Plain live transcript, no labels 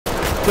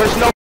There's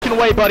no fucking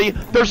way, buddy.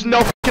 There's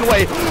no fucking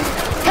way.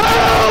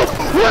 Help!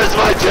 Where's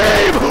my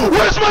team?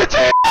 Where's my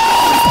team?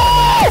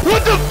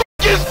 What the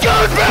fuck is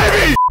good,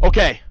 baby?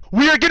 Okay,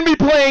 we are gonna be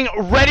playing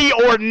Ready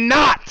or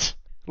Not,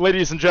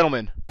 ladies and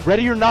gentlemen.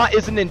 Ready or Not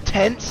is an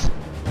intense,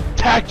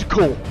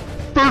 tactical,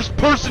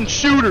 first-person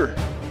shooter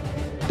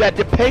that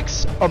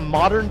depicts a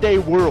modern-day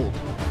world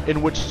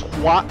in which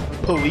SWAT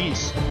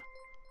police.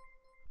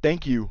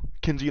 Thank you,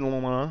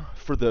 YoungLa,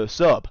 for the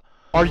sub.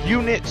 Our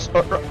units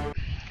are.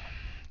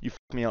 You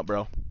fucked me up,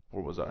 bro.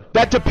 Where was I?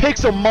 That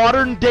depicts a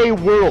modern-day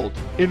world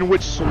in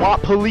which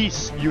SWAT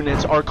police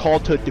units are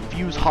called to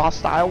defuse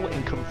hostile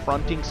and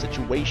confronting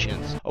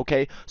situations.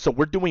 Okay, so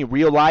we're doing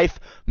real-life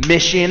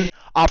mission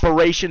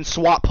operation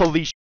SWAT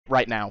police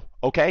right now.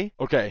 Okay?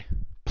 Okay.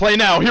 Play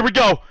now. Here we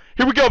go.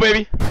 Here we go,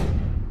 baby.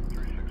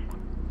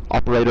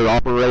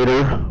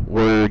 Operator.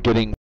 We're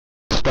getting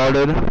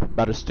started.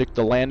 About to stick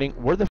the landing.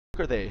 Where the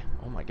fuck are they?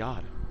 Oh my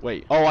god.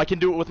 Wait. Oh, I can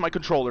do it with my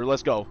controller.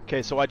 Let's go.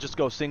 Okay, so I just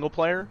go single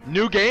player.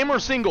 New game or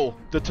single?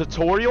 The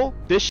tutorial?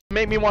 This shit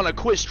made me want to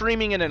quit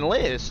streaming and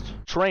enlist.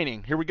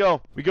 Training. Here we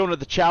go. We go into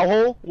the chow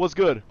hole. What's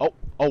good?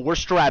 Oh, we're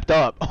strapped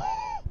up.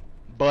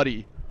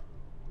 Buddy.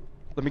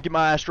 Let me get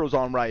my Astros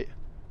on right.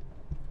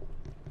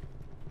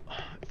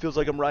 It feels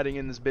like I'm riding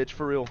in this bitch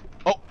for real.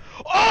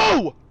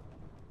 Oh!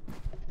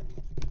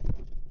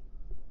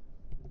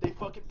 They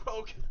fucking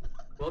broke.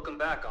 Welcome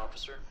back,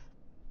 officer.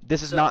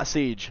 This is not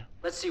Siege.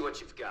 Let's see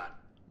what you've got.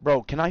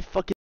 Bro, can I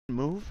fucking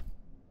move?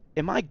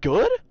 Am I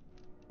good?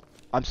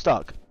 I'm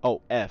stuck.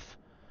 Oh, F.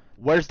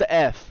 Where's the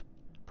F?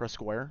 Press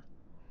square.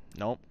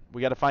 Nope.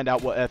 We gotta find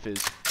out what F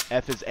is.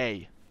 F is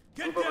A.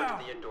 Move over to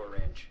the indoor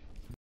range.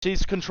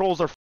 These controls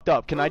are fucked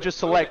up. Can I just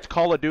select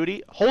Call of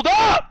Duty? Hold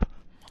up!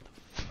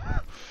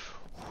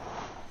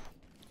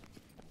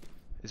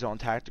 Is it on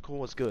tactical?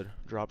 What's good?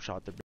 Drop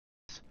shot the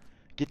bitch.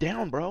 Get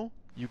down, bro.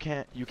 You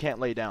can't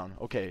lay down.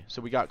 Okay,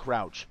 so we got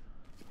crouch.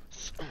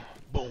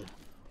 Boom.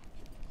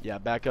 Yeah,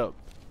 back up.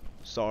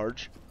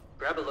 Sarge.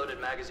 Grab a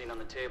loaded magazine on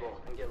the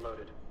table and get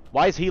loaded.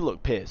 Why does he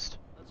look pissed?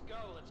 Let's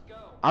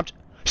go.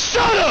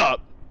 Shut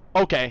up!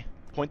 Okay.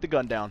 Point the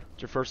gun down.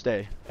 It's your first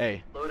day.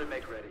 Hey. Load and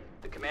make ready.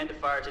 The command to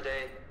fire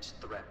today is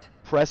threat.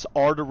 Press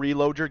R to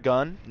reload your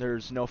gun.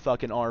 There's no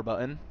fucking R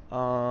button.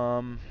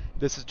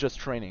 This is just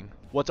training.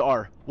 What's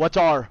R? What's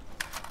R?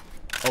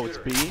 Oh, it's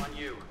B? On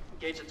you.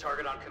 Engage the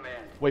target on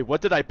command. Wait,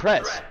 what did I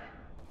press? Threat.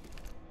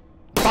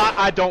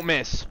 I don't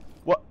miss.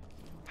 What?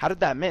 How did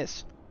that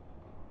miss?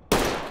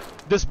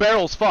 This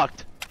barrel's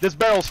fucked. This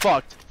barrel's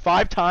fucked.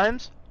 5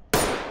 times?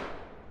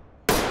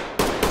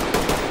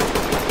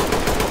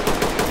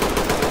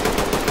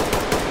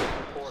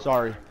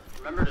 Sorry.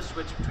 Remember to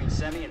switch between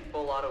semi and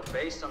full auto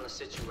based on the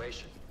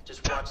situation.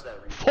 Just watch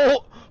that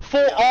replay.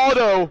 Full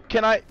auto.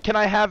 Can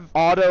I have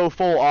auto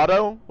full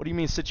auto? What do you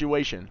mean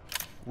situation?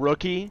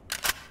 Rookie?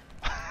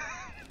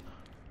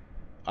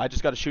 I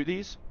just gotta shoot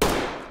these?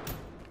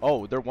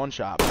 Oh, they're one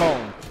shot.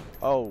 Boom.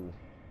 Oh.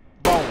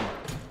 Boom.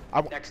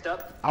 Next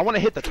up, I want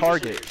to hit the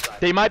target.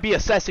 They might be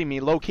assessing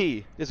me low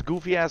key. This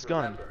goofy ass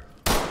gun.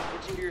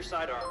 Switching to your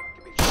sidearm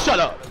can be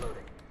Shut up.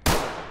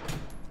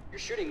 You're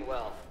shooting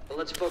well, but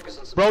let's focus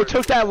on some. Bro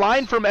took that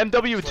line from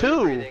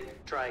MW2.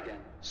 Try again.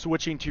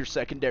 Switching to your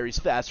secondaries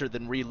faster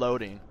than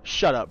reloading.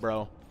 Shut up,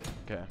 bro.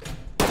 Okay.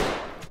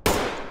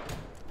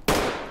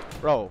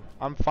 Bro,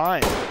 I'm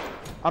fine.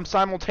 I'm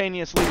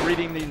simultaneously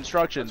reading the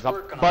instructions.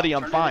 Buddy,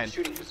 I'm fine.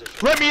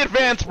 Let me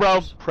advance,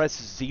 bro. Press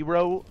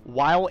 0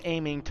 while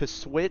aiming to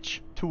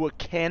switch to a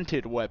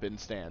canted weapon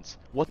stance.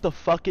 What the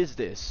fuck is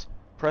this?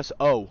 Press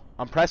O.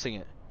 I'm pressing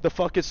it. The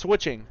fuck is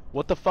switching?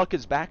 What the fuck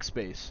is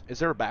backspace? Is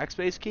there a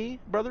backspace key,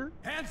 brother?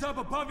 Hands up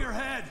above your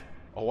head.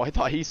 Oh, I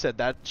thought he said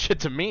that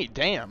shit to me.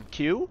 Damn.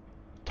 Q?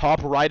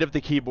 Top right of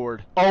the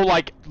keyboard. Oh,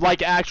 like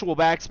actual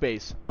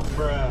backspace.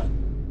 Bruh.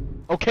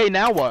 Okay,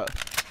 now what?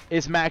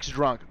 Is Max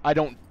drunk? I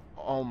don't.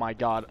 Oh my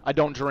god. I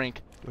don't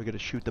drink. Do I gotta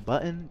shoot the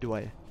button? Do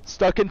I?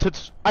 Stuck into.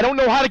 I don't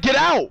know how to get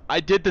out!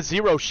 I did the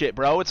 0 shit,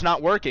 bro. It's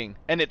not working.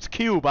 And it's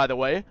Q, by the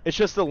way. It's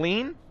just the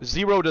lean.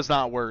 0 does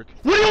not work.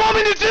 What do you want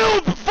me to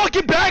do?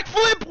 Fucking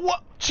backflip?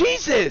 What?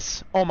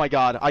 Jesus! Oh my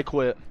god. I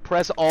quit.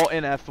 Press Alt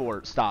and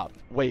F4. Stop.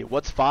 Wait,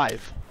 what's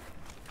 5?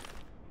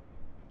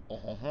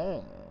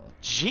 Oh,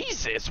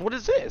 Jesus, what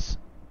is this?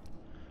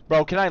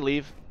 Bro, can I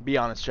leave? Be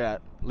honest,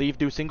 chat. Leave,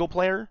 do single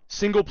player?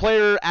 Single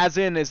player as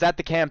in, is that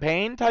the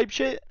campaign type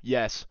shit?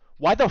 Yes.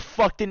 Why the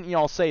fuck didn't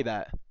y'all say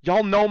that?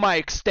 Y'all know my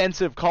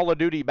extensive Call of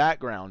Duty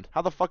background.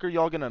 How the fuck are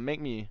y'all gonna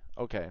make me?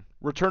 Okay.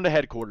 Return to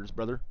headquarters,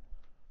 brother.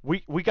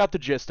 We got the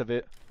gist of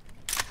it.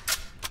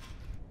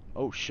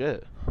 Oh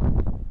shit.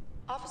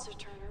 Officer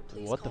Turner,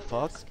 please. What the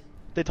fuck?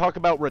 They talk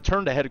about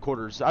return to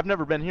headquarters. I've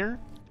never been here.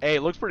 Hey,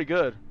 it looks pretty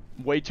good.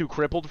 Way too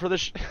crippled for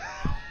this.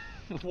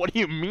 What do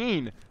you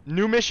mean?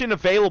 New mission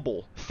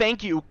available.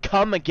 Thank you.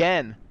 Come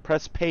again.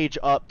 Press page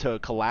up to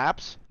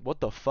collapse. What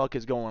the fuck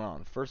is going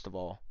on? First of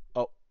all.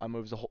 Oh, I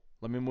moved the whole.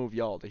 Let me move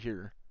y'all to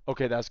here.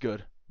 Okay, that's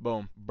good.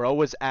 Boom.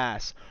 Bro is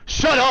ass.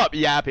 Shut up,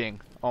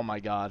 yapping. Oh my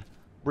god.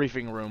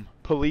 Briefing room.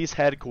 Police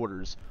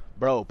headquarters.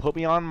 Bro, put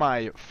me on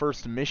my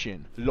first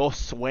mission.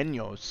 Los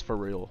Sueños, for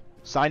real.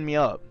 Sign me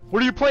up.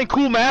 What are you playing,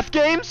 cool math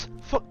games?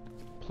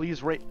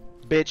 Please rate.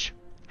 Bitch,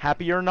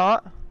 happy or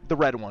not? The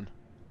red one.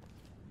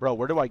 Bro,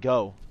 where do I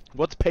go?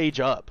 What's page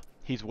up?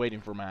 He's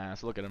waiting for my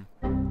ass. Look at him.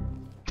 Lieutenant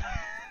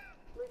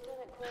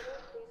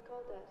Carter, please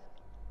call desk.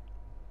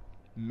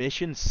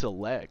 Mission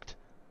select.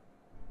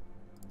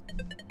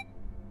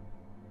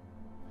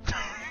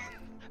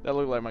 That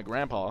looked like my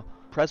grandpa.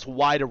 Press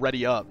Y to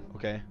ready up.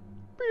 Okay.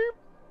 Beep,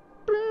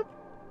 beep,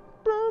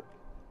 beep,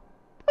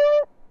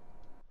 beep.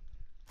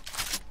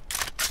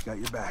 Got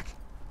your back.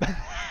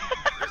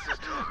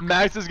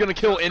 Max is gonna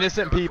kill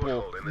innocent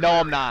people. No,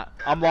 I'm not.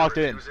 I'm locked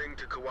in.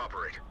 To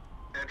cooperate.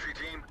 Entry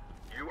team,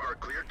 you are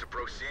cleared to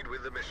proceed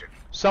with the mission.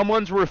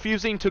 Someone's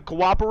refusing to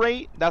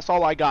cooperate? That's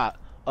all I got.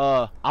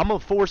 I'm gonna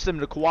force him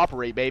to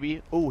cooperate,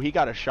 baby. Ooh, he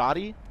got a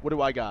shotty? What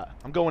do I got?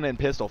 I'm going in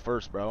pistol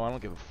first, bro. I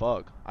don't give a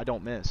fuck. I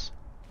don't miss.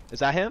 Is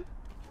that him?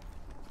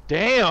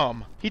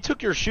 Damn! He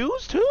took your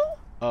shoes, too?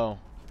 Oh.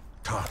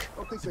 Talk.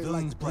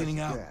 Civilians bleeding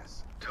out.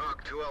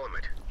 Talk to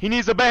element. He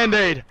needs a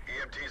band-aid!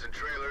 EMTs and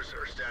trailers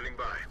are standing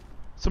by.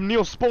 Some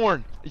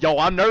Neosporin. Yo,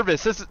 I'm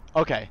nervous. This is...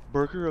 Okay.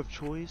 Burger of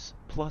choice,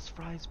 plus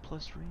fries,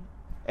 plus free.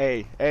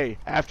 Hey, hey.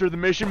 After the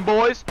mission,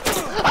 boys.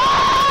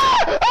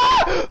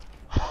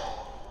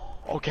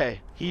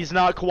 Okay. He's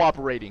not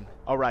cooperating.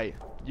 Alright.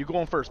 You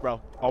going first,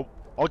 bro.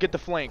 I'll get the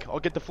flank. I'll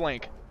get the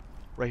flank.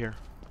 Right here.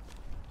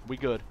 We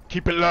good.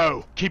 Keep it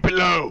low. Keep it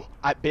low.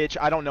 Bitch,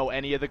 I don't know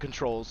any of the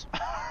controls.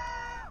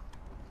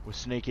 We're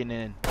sneaking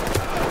in.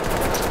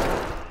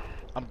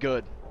 I'm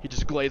good. He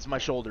just glazed my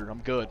shoulder.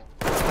 I'm good.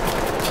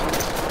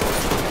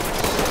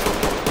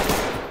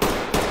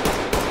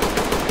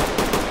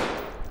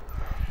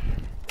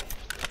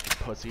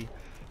 Pussy.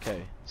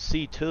 Okay.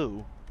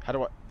 C2.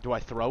 How do I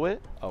throw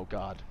it? Oh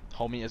god.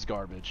 Homie is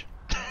garbage.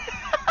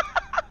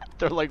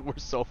 They're like, we're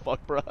so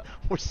fucked, bro.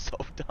 We're so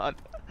done.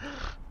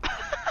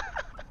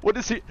 What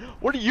is he?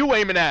 What are you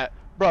aiming at?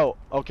 Bro,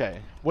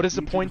 okay. What is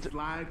the point?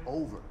 Slide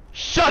over.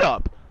 Shut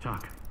up!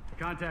 Talk.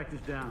 Contact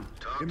is down.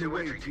 Talk to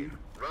entry team.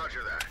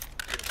 Roger that.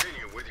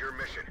 Continue with your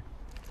mission.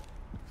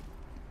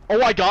 Oh,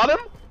 I got him?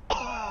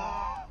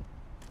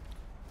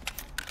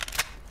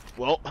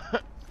 Well,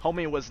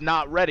 homie was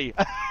not ready.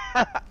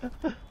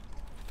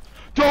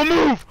 Don't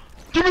move!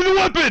 Give me the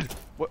weapon!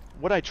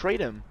 What'd I trade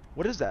him?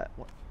 What is that?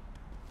 What?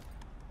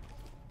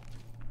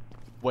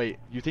 Wait,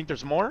 you think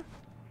there's more?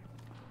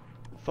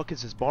 Fuck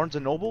is this, Barnes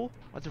and Noble?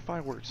 Why's there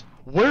fireworks?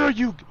 Where are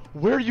you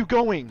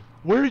going?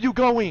 Where are you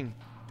going?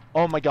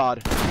 Oh my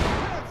god.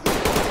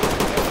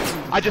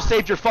 I just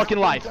saved your fucking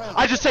life.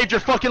 I just saved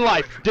your fucking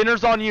life.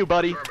 Dinner's on you,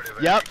 buddy.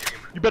 Yep.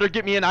 You better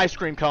get me an ice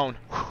cream cone.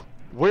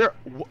 Where?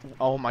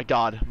 Oh my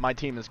god. My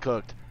team is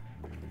cooked.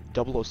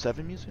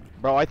 007 music?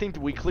 Bro, I think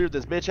we cleared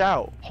this bitch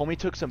out. Homie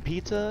took some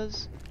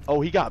pizzas.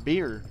 Oh, he got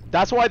beer.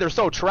 That's why they're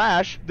so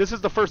trash. This is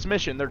the first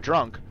mission. They're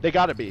drunk. They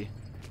gotta be.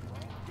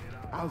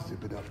 I'll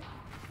zip it up.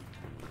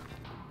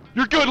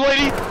 You're good,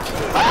 lady!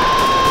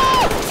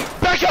 Ah!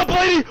 Back up,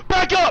 lady!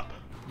 Back up!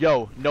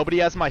 Yo, nobody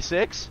has my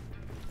 6?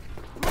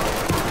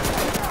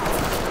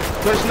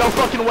 There's no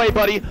fucking way,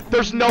 buddy.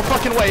 There's no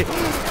fucking way.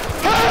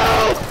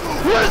 Help!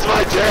 Where's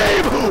my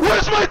team?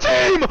 Where's my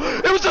team?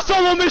 It was a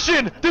solo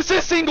mission! This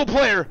is single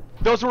player!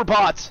 Those were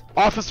bots.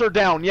 Officer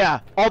down, yeah.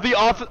 All the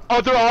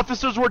other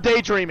officers were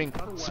daydreaming.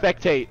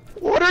 Spectate.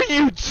 What are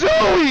you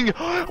doing?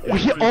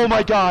 Oh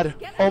my god.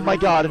 Oh my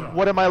god.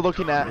 What am I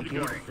looking at?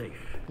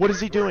 What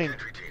is he doing?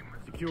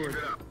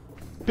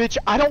 Bitch,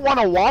 I don't want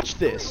to watch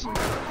this.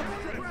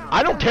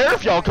 I don't care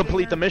if y'all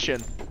complete the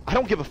mission. I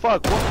don't give a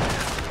fuck.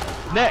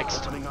 What?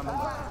 Next.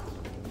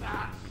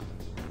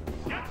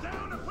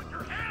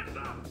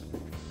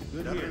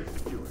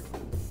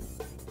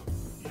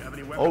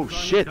 Oh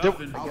shit.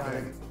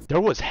 There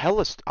was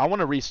hella I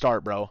want to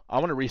restart, bro. I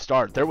want to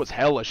restart. There was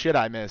hella shit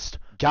I missed.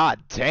 God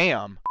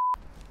damn.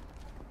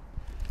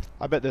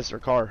 I bet this is their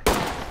car.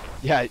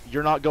 Yeah,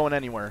 you're not going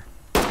anywhere.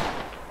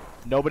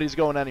 Nobody's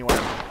going anywhere.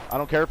 I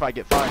don't care if I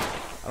get fined.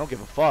 I don't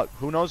give a fuck.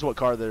 Who knows what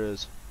car there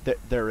is?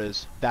 There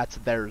is. That's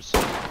theirs.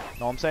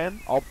 Know what I'm saying?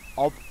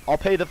 I'll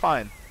pay the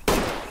fine.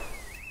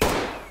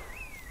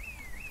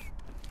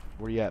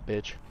 Where you at,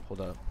 bitch?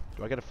 Hold up.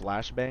 Do I get a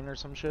flashbang or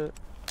some shit?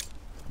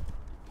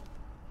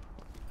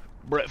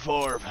 Brett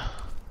Favre.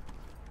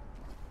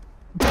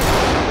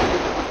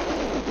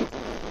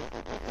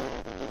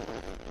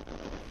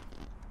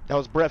 That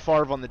was Brett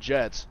Favre on the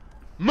Jets.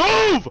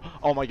 Move!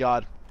 Oh my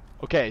god.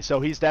 Okay, so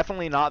he's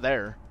definitely not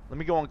there. Let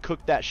me go and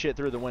cook that shit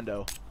through the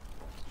window.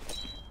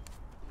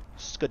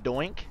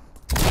 Skadoink.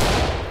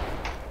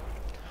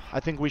 I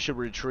think we should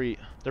retreat.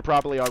 They're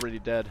probably already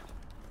dead.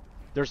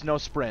 There's no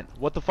sprint.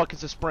 What the fuck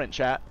is a sprint,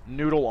 chat?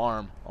 Noodle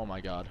arm. Oh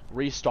my god.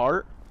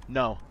 Restart?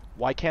 No.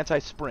 Why can't I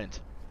sprint?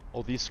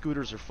 Oh, these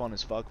scooters are fun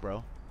as fuck,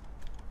 bro.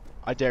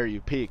 I dare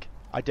you. Peek.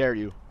 I dare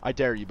you. I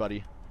dare you,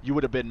 buddy. You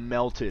would have been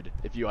melted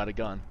if you had a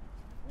gun.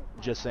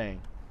 Just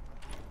saying.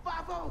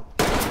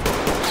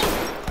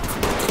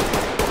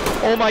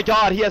 Oh my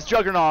god, he has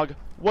Juggernog.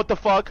 What the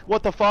fuck?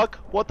 What the fuck?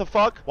 What the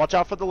fuck? Watch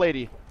out for the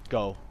lady.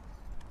 Go.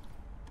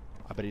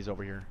 I bet he's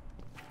over here.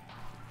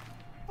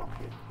 Bounce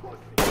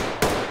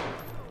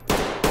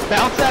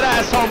that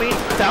ass, homie.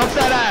 Bounce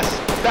that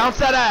ass. Bounce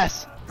that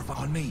ass.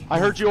 On me. I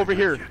heard you over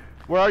here.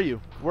 Where are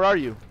you? Where are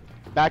you?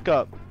 Back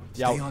up.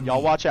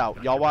 Y'all watch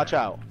out. Y'all watch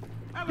out.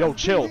 Yo,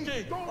 chill.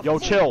 Yo,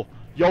 chill.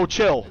 Yo,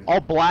 chill. I'll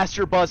blast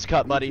your buzz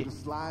cut, buddy.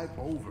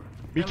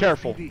 Be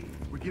careful.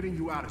 We're getting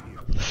you out of here.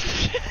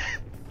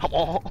 Come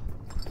on.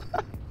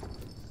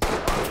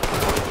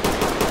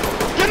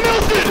 Get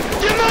melted!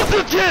 Get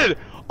melted, kid!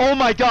 Oh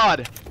my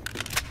god.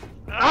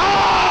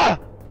 Ah!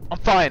 I'm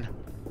fine.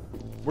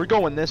 We're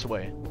going this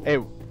way. Hey,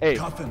 hey.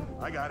 Cuff him.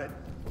 I got it.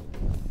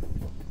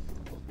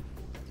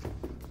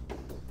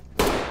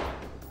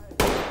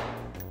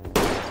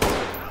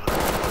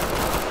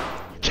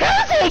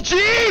 Careful,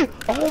 G!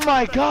 Oh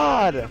my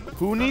god.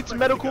 Who needs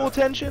medical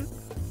attention?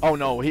 Oh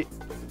no, he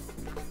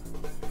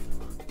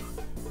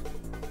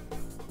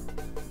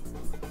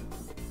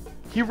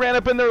ran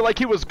up in there like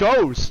he was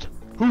Ghost.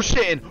 Who's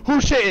shitting?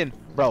 Who's shitting?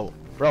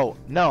 Bro,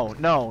 no,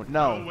 no,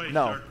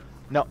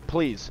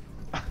 please.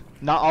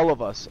 Not all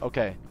of us.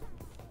 Okay.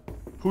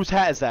 Whose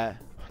hat is that?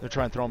 They're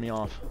trying to throw me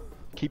off.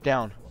 Keep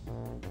down.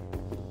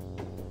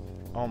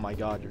 Oh my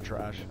god, you're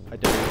trash. I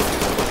dare you.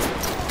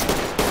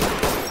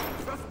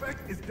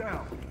 Suspect is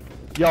down.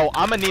 Yo,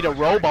 I'm gonna need a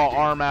robot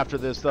arm after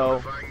this though.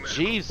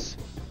 Jeez.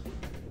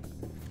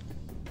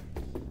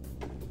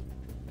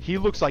 He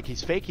looks like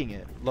he's faking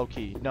it,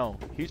 low-key. No,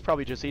 he's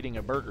probably just eating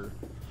a burger.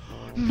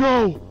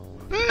 No!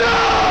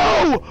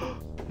 No!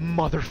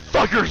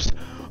 Motherfuckers!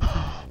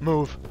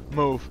 Move,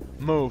 move,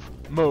 move,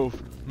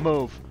 move,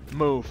 move,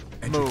 move,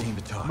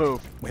 move,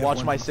 move.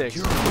 Watch my six.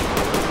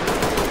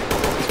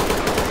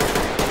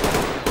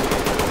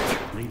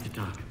 Lead to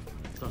talk.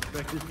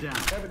 Suspect is down.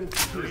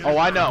 Oh,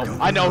 I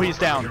know he's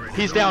down.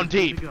 He's down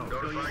deep.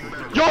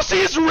 Y'all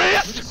see his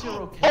wrist?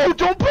 Oh,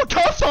 don't put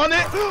cuffs on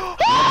it!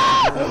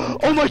 Ah!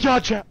 Oh my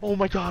god, chat. Oh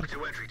my god.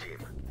 To entry team.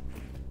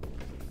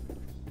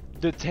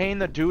 Detain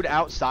the dude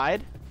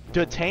outside?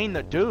 Detain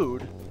the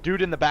dude?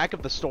 Dude in the back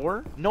of the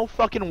store? No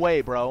fucking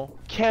way, bro.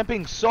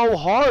 Camping so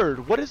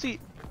hard. What is he?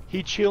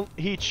 He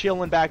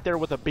chilling back there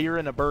with a beer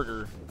and a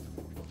burger.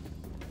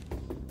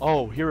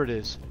 Oh, here it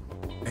is.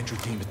 Entry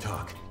team to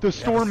talk. The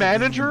store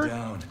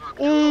manager?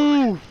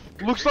 Ooh,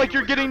 looks like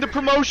you're getting the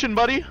promotion,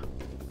 buddy.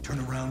 Turn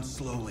around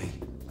slowly.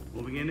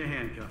 Moving into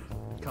handcuff.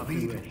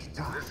 Copy ready.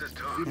 This is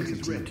Tom.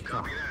 He's ready.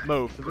 Copy that.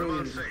 Move. Put him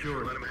on safe.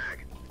 Let him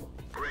hang.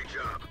 Great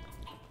job.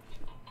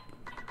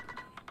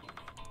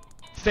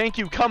 Thank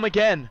you, come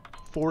again.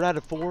 4 out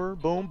of 4,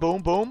 boom,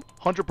 boom, boom.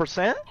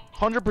 100%?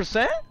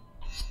 100%?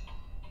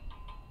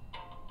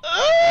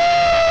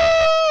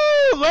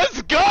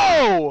 Let's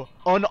go!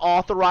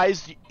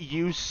 Unauthorized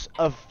use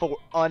of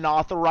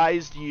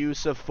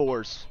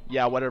force.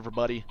 Yeah, whatever,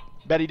 buddy.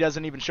 Bet he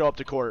doesn't even show up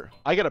to court.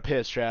 I gotta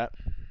piss, chat.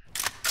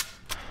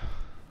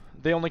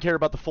 They only care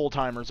about the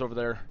full-timers over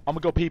there. I'm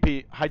gonna go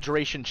pee-pee.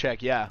 Hydration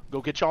check, yeah.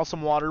 Go get y'all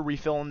some water,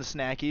 refill in the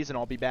snackies, and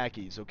I'll be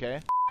backies,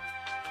 okay?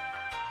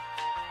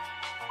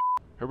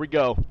 Here we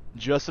go.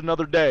 Just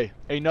another day.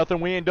 Ain't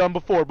nothing we ain't done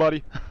before,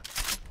 buddy.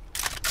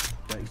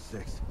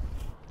 36.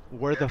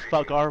 Where the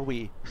fuck are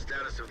we?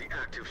 Status of the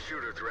active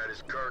shooter threat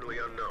is currently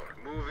unknown.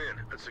 Move in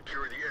and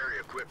secure the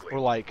area quickly. We're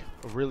like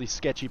a really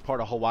sketchy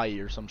part of Hawaii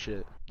or some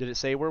shit. Did it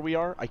say where we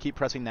are? I keep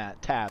pressing that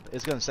tab.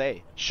 It's gonna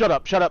say. Shut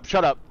up, shut up,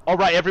 shut up.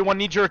 Alright, everyone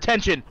needs your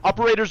attention.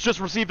 Operators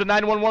just received a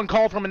 911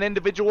 call from an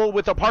individual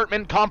with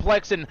apartment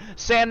complex in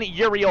San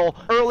Uriel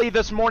early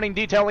this morning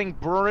detailing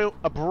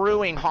a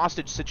brewing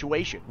hostage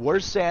situation.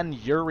 Where's San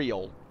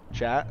Uriel?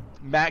 Chat.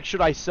 Max,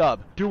 should I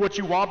sub? Do what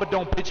you want, but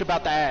don't bitch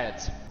about the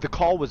ads. The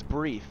call was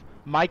brief.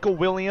 Michael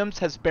Williams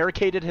has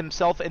barricaded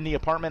himself in the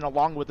apartment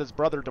along with his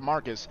brother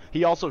DeMarcus.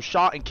 He also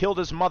shot and killed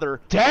his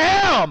mother.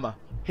 Damn!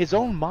 His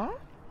own mom?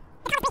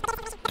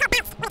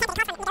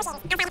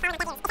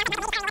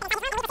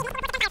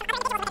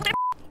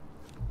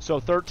 So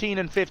 13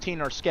 and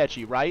 15 are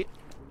sketchy, right?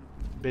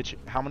 Bitch,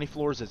 how many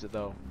floors is it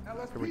though?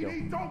 Here we go.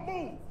 You Don't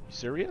move.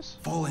 serious?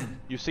 Fall in.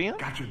 You see him?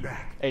 Got your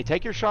back. Hey,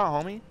 take your shot,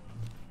 homie.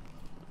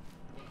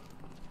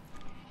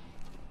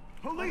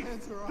 Police,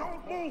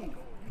 don't move.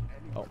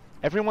 Oh,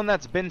 everyone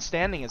that's been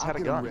standing has had a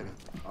gun.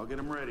 I'll get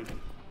him ready.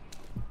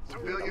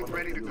 Civilians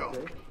ready to go.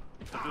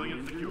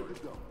 Civilian secured.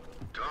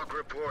 Talk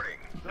reporting.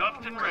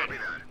 Cuffed and ready. Copy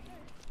that.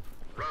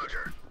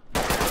 Roger.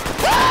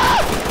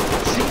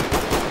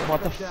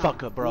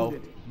 Motherfucker, bro.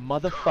 Talk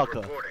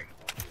Motherfucker. reporting.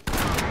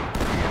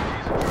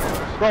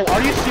 Bro,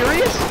 are you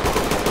serious?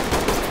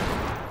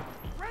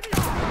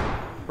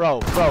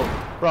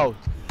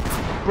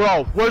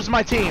 Bro, where's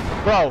my team?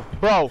 Bro,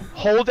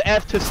 hold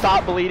F to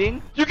stop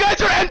bleeding. You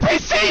guys are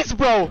NPCs,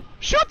 bro!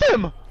 Shoot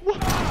them!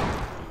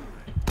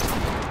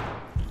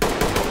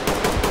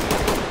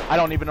 I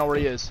don't even know where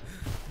he is.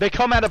 They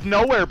come out of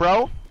nowhere,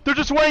 bro. They're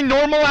just wearing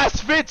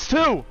normal-ass fits,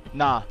 too.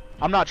 Nah,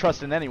 I'm not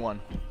trusting anyone.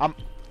 I'm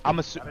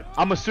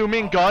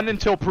assuming gun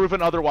until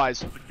proven otherwise.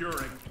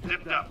 Securing.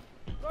 Zipped up.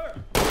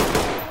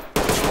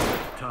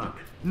 Talk.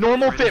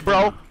 Normal fit,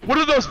 bro. What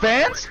are those,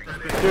 Vans?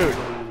 Dude,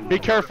 be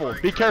careful,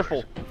 be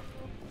careful.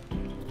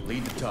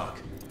 Lead to talk.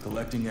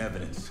 Collecting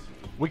evidence.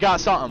 We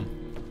got something.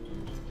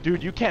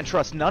 Dude, you can't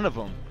trust none of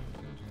them.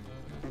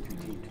 Entry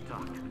team to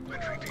talk.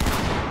 Entry team.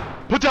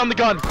 Put down the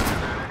gun. Entry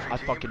I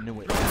team. fucking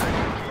knew it. Keep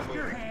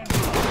moving.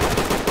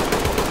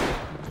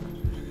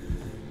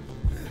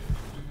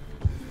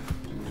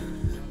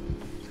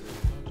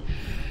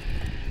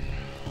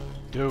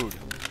 Dude,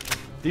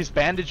 these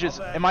bandages.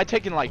 Am I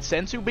taking like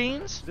sensu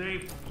beans?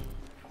 Safe.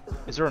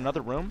 Is there another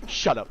room?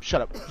 Shut up,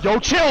 shut up. Yo,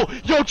 chill!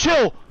 Yo,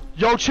 chill!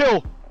 Yo,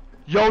 chill!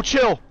 Yo,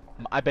 chill!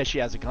 I bet she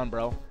has a gun,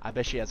 bro. I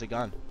bet she has a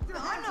gun.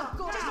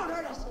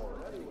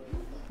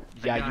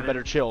 Yeah, you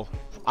better chill.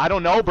 I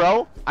don't know,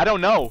 bro. I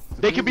don't know.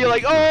 They could be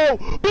like,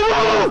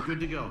 oh! Good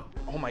to go.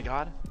 Oh my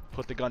god.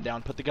 Put the gun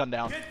down, put the gun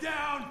down. Get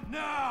down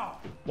now!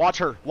 Watch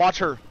her, watch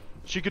her.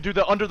 She could do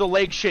the under the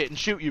leg shit and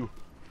shoot you.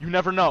 You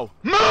never know.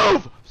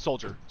 Move!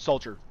 Soldier,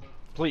 soldier.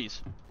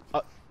 Please.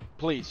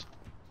 Please.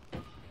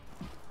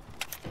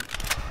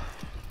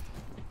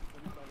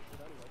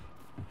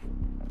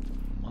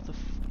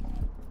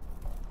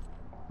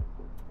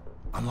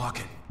 Unlock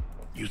it.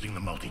 Using the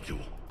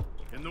multi-tool.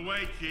 In the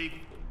way, Chief.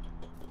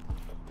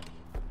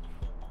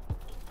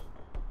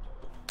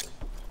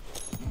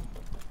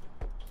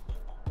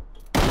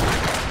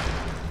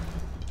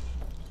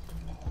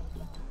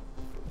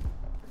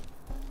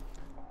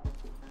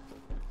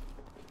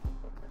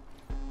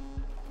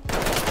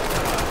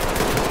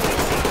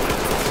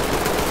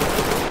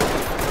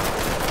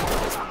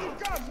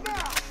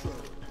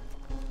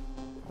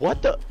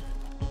 What the?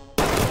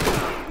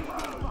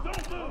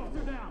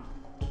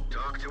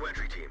 Talk to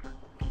entry team.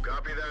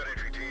 Copy that,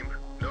 entry team.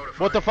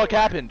 Notify. What the fuck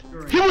happened?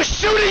 He was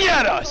shooting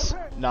at us!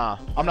 Nah,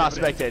 I'm not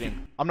spectating.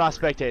 I'm not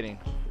spectating.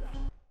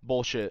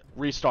 Bullshit.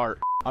 Restart.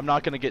 I'm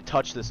not gonna get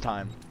touched this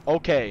time.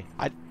 Okay.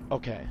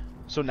 Okay.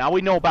 So now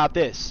we know about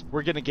this.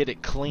 We're gonna get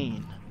it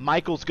clean.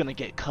 Michael's gonna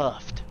get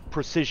cuffed.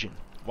 Precision.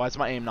 Why is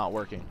my aim not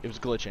working? It was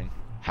glitching.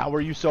 How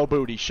are you so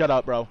booty? Shut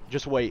up, bro.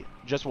 Just wait.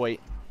 Just wait.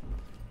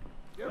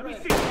 Let me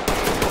see.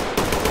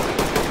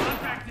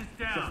 Contact is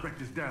down.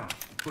 Suspect is down,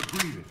 but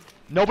breathing.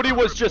 Nobody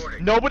was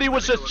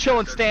just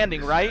chilling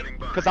standing, right?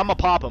 Cause I'ma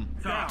pop him.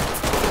 Down. See?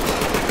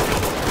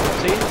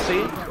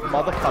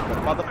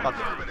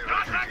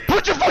 Motherfucker.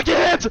 Put your fucking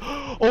hands!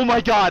 Oh my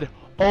god.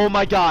 Oh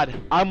my god.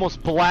 I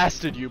almost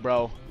blasted you,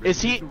 bro.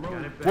 Was he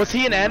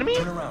an enemy?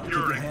 Turn around. Keep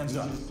your hands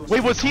up.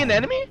 Wait, was he an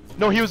enemy?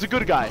 No, he was a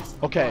good guy.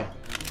 Okay.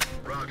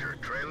 Roger.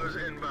 Trailers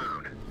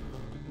inbound.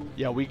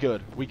 Yeah, we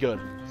good. We good.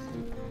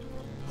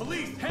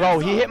 Police, Bro,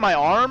 he hit my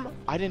arm?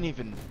 I didn't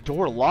even...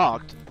 Door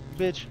locked.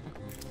 Bitch.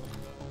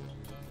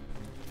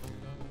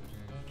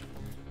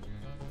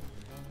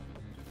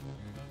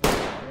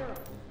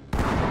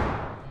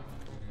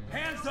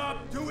 hands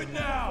up, do it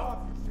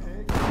now!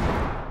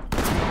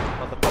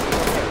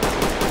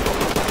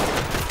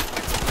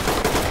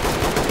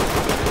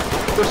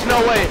 There's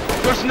no way.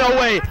 There's no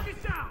way.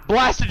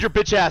 Blasted your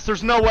bitch ass.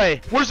 There's no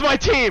way. Where's my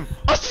team?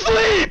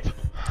 Asleep!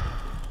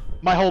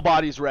 My whole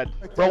body's red.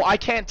 Bro, I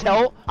can't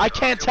tell. I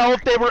can't tell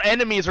if they were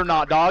enemies or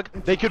not, dog.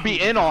 They could be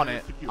in on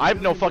it. I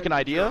have no fucking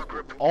idea.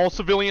 All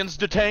civilians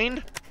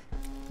detained?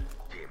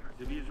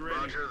 Civvies ready.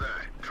 Roger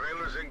that.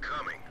 Trailers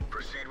incoming.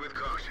 Proceed with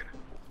caution.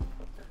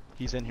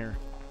 He's in here.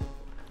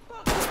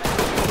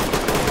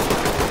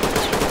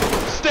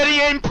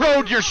 Steady aim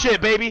pro'd your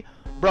shit, baby.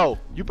 Bro,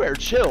 you better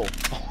chill.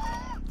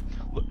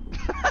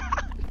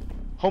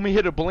 Homie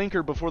hit a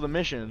blinker before the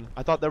mission.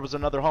 I thought there was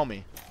another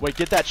homie. Wait,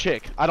 get that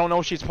chick. I don't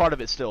know if she's part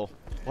of it still.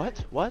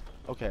 What? What?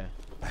 Okay.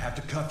 I have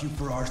to cuff you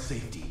for our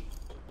safety.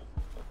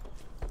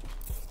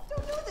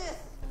 Don't do this!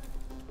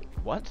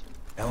 What?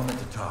 Element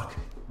to talk.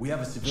 We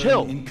have a civilian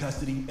Chill. in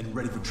custody and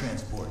ready for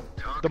transport.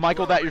 Talk The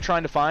Michael that you're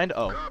trying to find?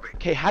 Oh.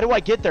 Okay, how do I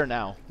get there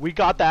now? We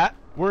got that.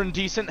 We're in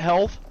decent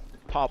health.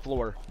 Top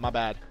floor. My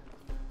bad.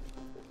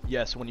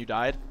 Yes, when you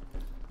died?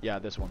 Yeah,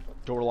 this one.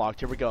 Door locked.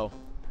 Here we go.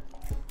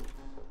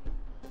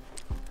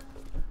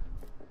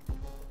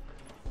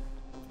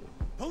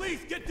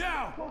 Police, get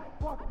down!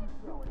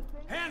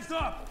 Hands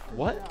up!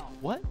 What?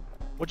 What?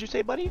 What'd you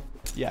say, buddy?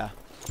 Yeah.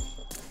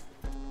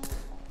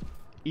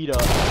 Eat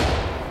up.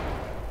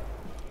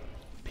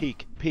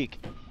 Peek, peek.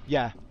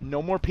 Yeah,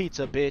 no more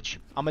pizza, bitch.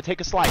 I'm gonna take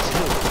a slice,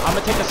 too. I'm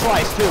gonna take a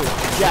slice, too.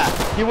 Yeah,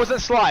 he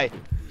wasn't sly.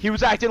 He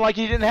was acting like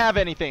he didn't have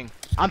anything.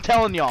 I'm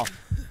telling y'all.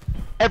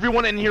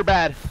 Everyone in here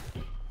bad.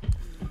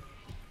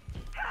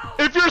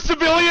 If you're a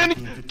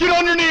civilian, get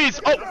on your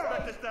knees! Oh!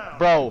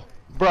 Bro,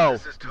 bro,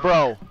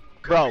 bro,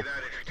 bro.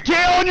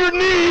 Get on your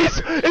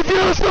knees if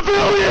you're a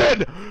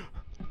civilian!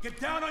 Get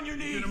down on your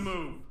knees! Gonna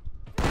move.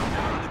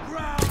 Down on the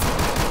ground!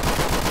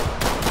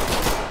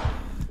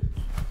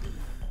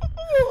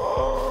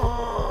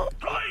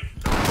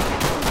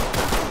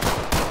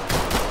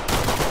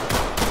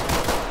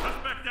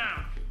 Suspect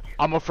down.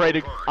 I'm afraid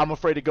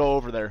to go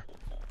over there.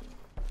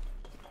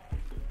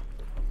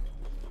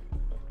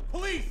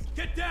 Police,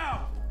 get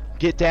down!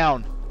 Get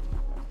down.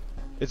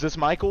 Is this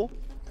Michael?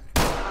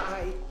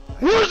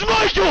 Where's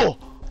Michael?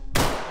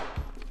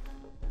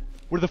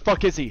 Where the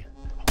fuck is he?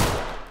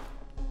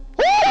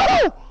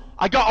 Woo!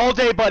 I got all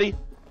day, buddy.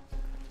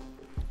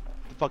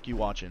 The fuck you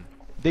watching?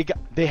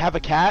 They have a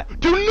cat.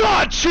 Do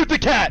not shoot the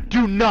cat.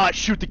 Do not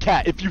shoot the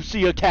cat. If you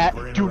see a cat,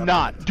 do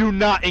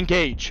not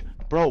engage.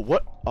 Bro,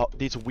 what? Oh,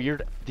 these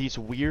weird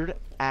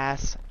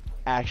ass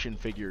action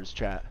figures,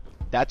 chat.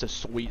 That's a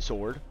sweet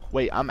sword.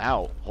 Wait, I'm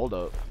out. Hold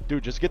up.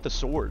 Dude, just get the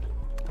sword.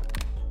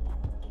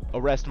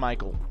 Arrest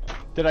Michael.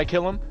 Did I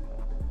kill him?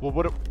 Well,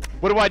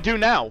 what do I do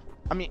now?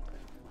 I mean,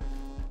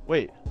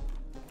 wait.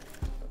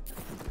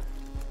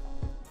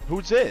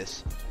 Who's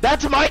this?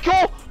 That's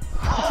Michael?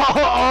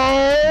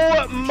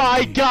 Oh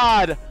my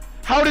god.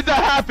 How did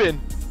that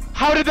happen?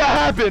 How did that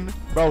happen?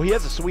 Bro, he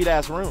has a sweet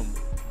ass room.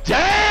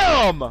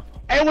 Damn!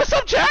 Hey, what's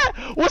up, chat?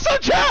 What's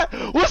up, chat?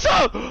 What's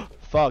up?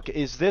 Fuck,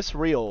 is this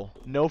real?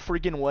 No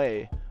freaking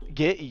way.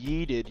 Get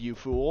yeeted, you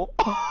fool.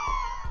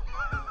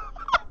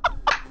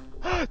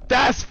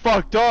 That's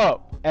fucked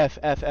up. F.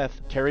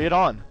 Carry it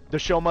on. The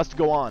show must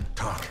go on.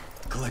 Talk.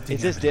 Collecting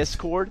Is this evidence.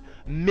 Discord?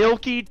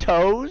 Milky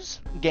Toes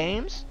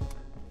Games?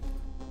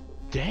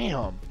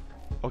 Damn.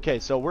 Okay,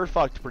 so we're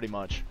fucked pretty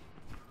much.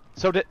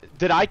 So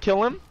did I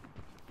kill him?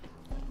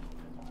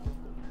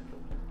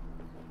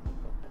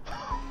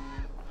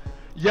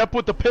 Yep,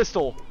 with the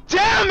pistol.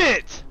 Damn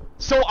it!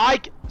 So I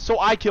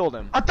killed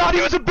him. I thought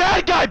he was a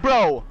bad guy,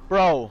 bro.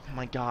 Bro, oh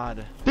my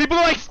god. People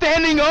are like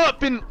standing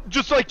up and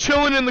just like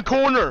chilling in the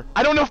corner.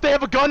 I don't know if they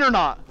have a gun or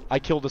not. I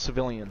killed a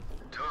civilian.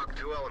 Talk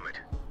to Element.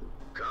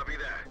 Copy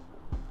that.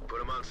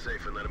 Put him on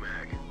safe and let him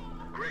hang.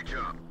 Great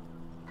job.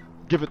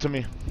 Give it to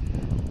me.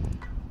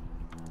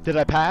 Did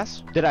I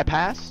pass? Did I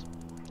pass?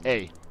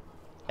 Hey.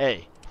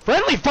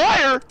 Friendly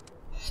fire?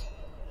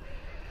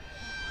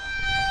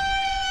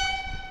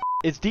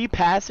 Is D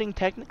passing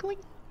technically?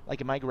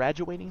 Like, am I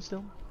graduating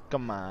still?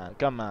 Come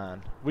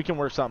on. We can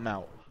work something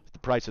out. If the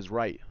price is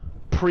right.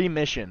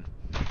 Pre-mission.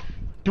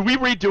 Do we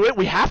redo it?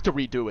 We have to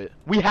redo it.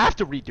 We have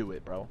to redo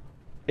it, bro.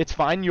 It's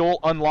fine. You'll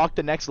unlock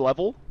the next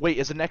level. Wait,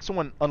 is the next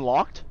one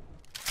unlocked?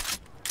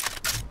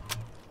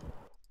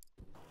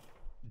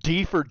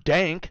 D for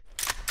dank.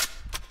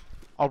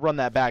 I'll run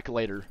that back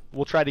later.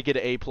 We'll try to get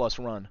an A+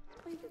 run.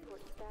 Please report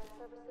to staff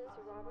services.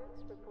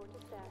 Roberts, report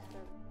to staff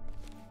services.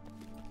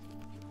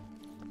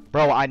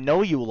 Bro, I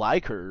know you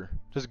like her.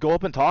 Just go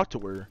up and talk to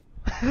her.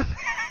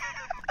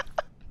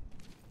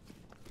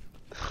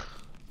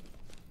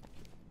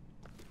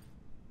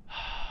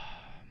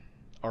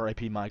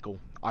 R.I.P. Michael.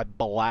 I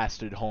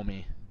blasted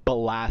homie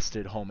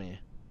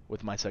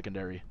with my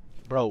secondary.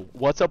 Bro,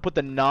 what's up with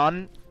the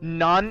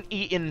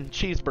non-eaten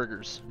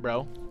cheeseburgers,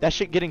 bro? That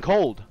shit getting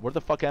cold. Where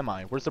the fuck am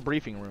I? Where's the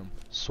briefing room?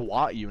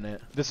 SWAT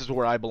unit. This is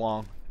where I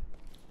belong.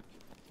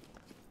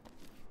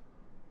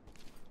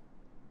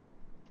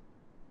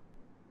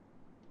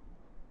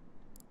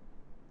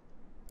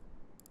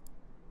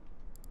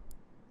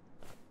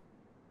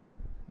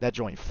 That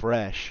joint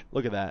fresh.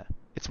 Look at that.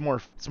 It's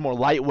more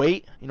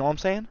lightweight. You know what I'm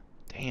saying?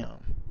 Damn.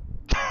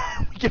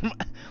 We can...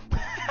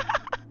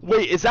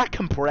 Wait, is that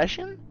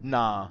compression?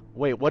 Nah.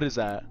 Wait, what is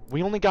that?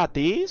 We only got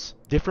these?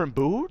 Different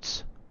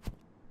boots?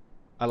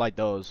 I like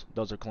those.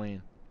 Those are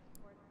clean.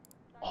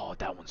 Oh,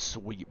 that one's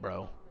sweet,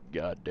 bro.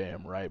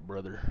 Goddamn right,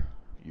 brother.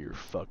 You're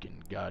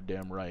fucking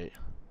goddamn right.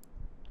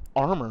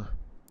 Armor.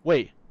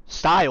 Wait,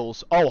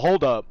 styles. Oh,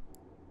 hold up.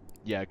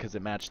 Yeah, cause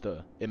it matched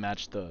the. You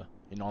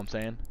know what I'm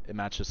saying? It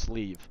matched the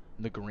sleeve.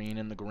 The green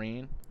and the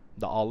green.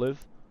 The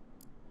olive.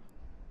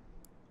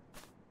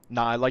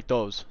 Nah, I like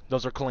those.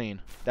 Those are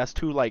clean. That's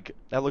too like.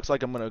 That looks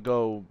like I'm gonna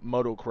go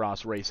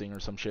motocross racing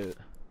or some shit.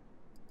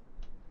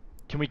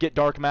 Can we get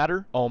dark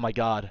matter? Oh my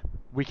god.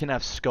 We can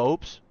have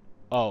scopes?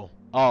 Oh.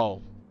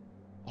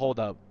 Hold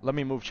up. Let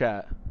me move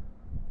chat.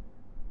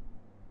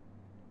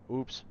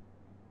 Oops.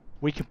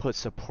 We can put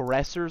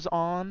suppressors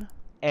on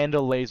and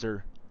a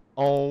laser.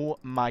 Oh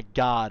my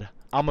god.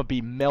 I'ma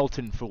be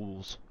melting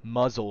fools.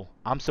 Muzzle.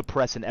 I'm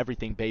suppressing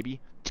everything, baby.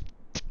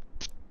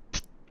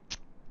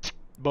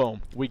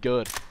 Boom. We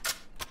good.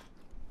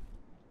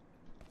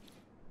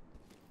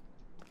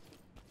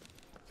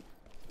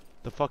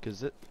 The fuck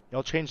is it?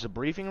 Y'all changed the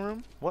briefing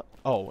room? What?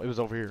 Oh, it was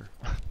over here.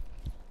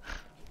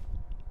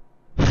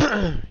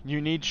 You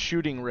need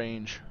shooting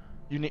range.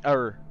 You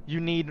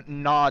need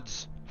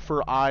nods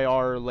for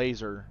IR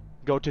laser.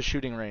 Go to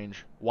shooting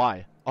range.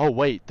 Why? Oh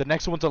wait, the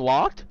next one's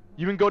unlocked?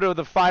 You can go to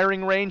the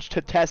firing range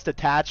to test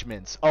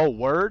attachments. Oh,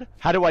 word?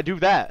 How do I do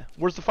that?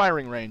 Where's the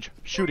firing range?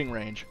 Shooting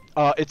range.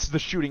 It's the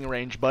shooting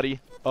range,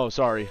 buddy. Oh,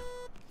 sorry.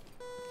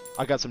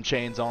 I got some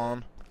chains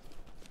on.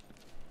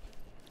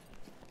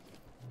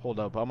 Hold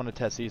up, I'm gonna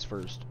test these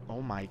first.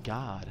 Oh my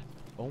god.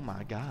 Oh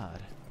my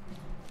god.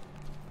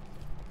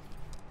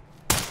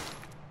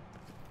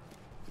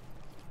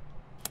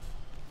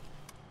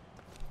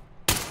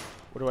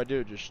 What do I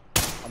do? Just,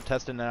 I'm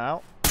testing it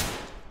out.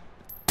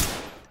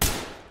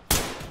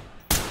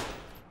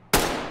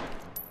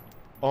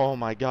 Oh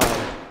my god.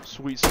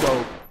 Sweet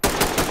scope.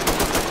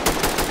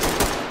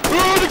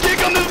 Ooh, the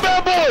kick on this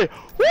bad boy!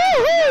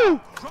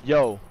 Woohoo!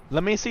 Yo,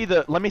 let me see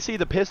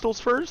the pistols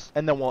first,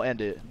 and then we'll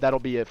end it. That'll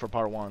be it for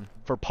part one.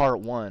 For part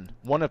one.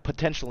 One of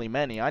potentially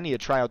many. I need to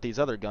try out these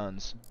other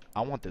guns.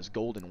 I want this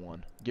golden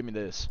one. Give me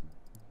this.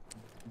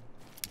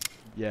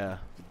 Yeah.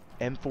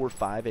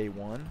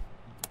 M45A1.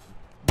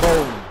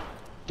 Boom.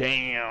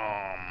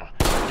 Damn.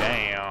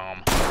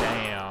 Damn.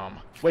 Damn.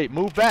 Wait,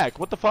 move back.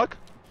 What the fuck?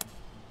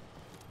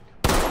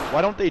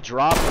 Why don't they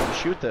drop and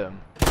shoot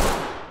them?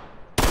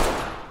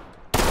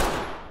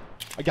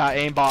 I got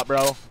aimbot,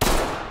 bro.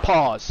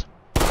 Pause.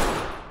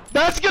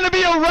 That's gonna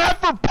be a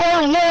wrap for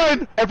part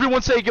 1!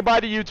 Everyone say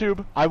goodbye to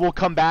YouTube. I will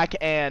come back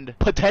and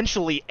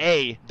potentially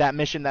A that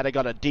mission that I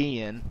got a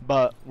D in,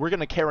 but we're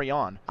gonna carry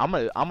on. I'm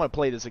gonna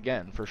play this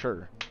again for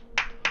sure.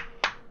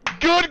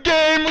 Good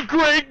game,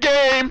 great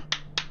game.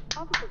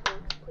 Officer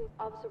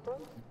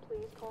Brooks,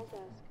 please call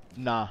desk.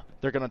 Nah,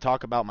 they're gonna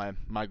talk about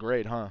my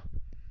grade, huh?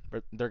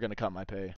 They're gonna cut my pay.